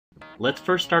Let's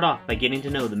first start off by getting to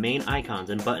know the main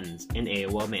icons and buttons in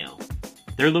AOL Mail.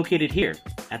 They're located here,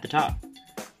 at the top.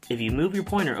 If you move your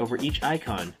pointer over each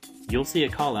icon, you'll see a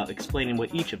callout explaining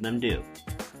what each of them do.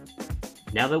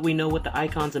 Now that we know what the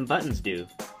icons and buttons do,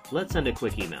 let's send a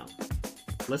quick email.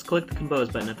 Let's click the Compose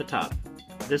button at the top.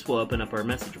 This will open up our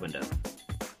message window.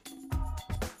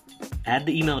 Add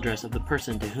the email address of the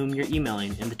person to whom you're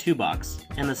emailing in the To box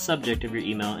and the subject of your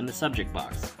email in the Subject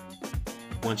box.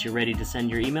 Once you're ready to send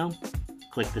your email,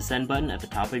 click the Send button at the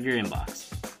top of your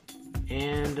inbox.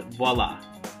 And voila!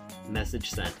 Message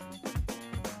sent.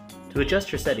 To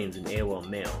adjust your settings in AOL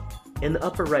Mail, in the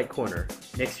upper right corner,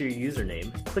 next to your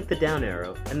username, click the down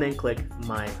arrow and then click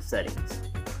My Settings.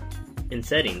 In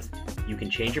Settings, you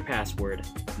can change your password,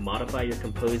 modify your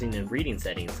composing and reading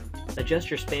settings,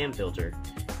 adjust your spam filter,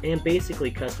 and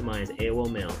basically customize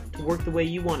AOL Mail to work the way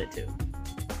you want it to.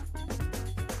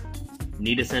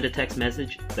 Need to send a text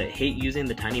message but hate using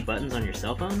the tiny buttons on your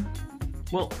cell phone?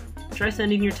 Well, try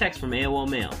sending your text from AOL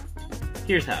Mail.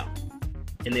 Here's how.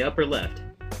 In the upper left,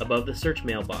 above the search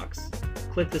mail box,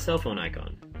 click the cell phone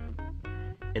icon.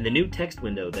 In the new text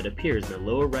window that appears in the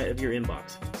lower right of your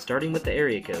inbox, starting with the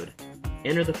area code,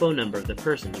 enter the phone number of the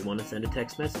person you want to send a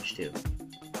text message to.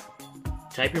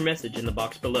 Type your message in the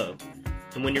box below,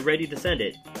 and when you're ready to send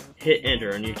it, hit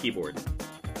enter on your keyboard.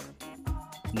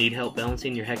 Need help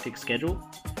balancing your hectic schedule?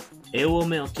 AOL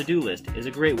Mail's to-do list is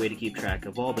a great way to keep track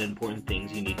of all the important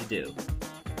things you need to do.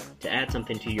 To add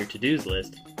something to your to-dos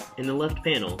list, in the left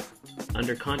panel,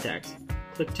 under Contacts,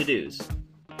 click To-dos.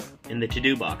 In the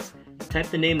To-do box, type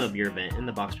the name of your event in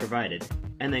the box provided,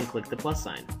 and then click the plus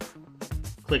sign.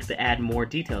 Click the Add More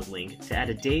Details link to add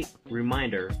a date,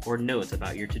 reminder, or notes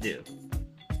about your to-do.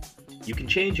 You can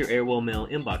change your AOL Mail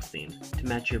inbox theme to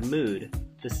match your mood,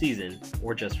 the season,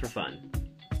 or just for fun.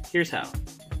 Here's how.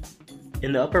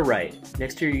 In the upper right,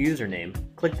 next to your username,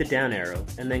 click the down arrow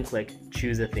and then click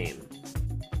Choose a Theme.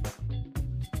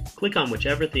 Click on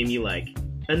whichever theme you like,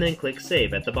 and then click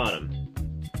Save at the bottom.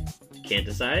 Can't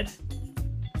decide?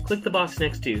 Click the box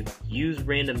next to Use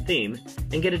Random Theme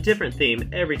and get a different theme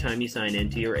every time you sign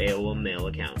into your AOL Mail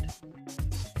account.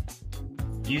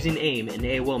 Using AIM in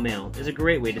AOL Mail is a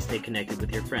great way to stay connected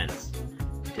with your friends.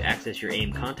 To access your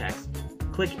AIM contacts,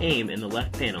 click AIM in the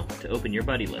left panel to open your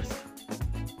buddy list.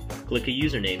 Click a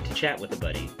username to chat with a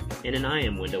buddy, and an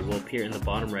IM window will appear in the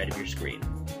bottom right of your screen.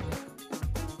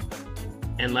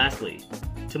 And lastly,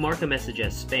 to mark a message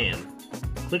as spam,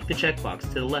 click the checkbox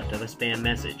to the left of a spam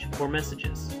message or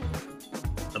messages.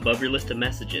 Above your list of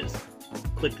messages,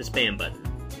 click the spam button.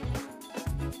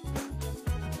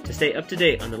 To stay up to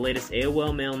date on the latest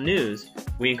AOL Mail news,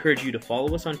 we encourage you to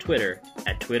follow us on Twitter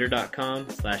at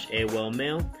twitter.com/AOL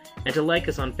Mail and to like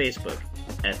us on Facebook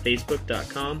at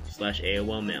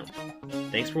facebook.com/AOL Mail.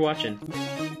 Thanks for watching.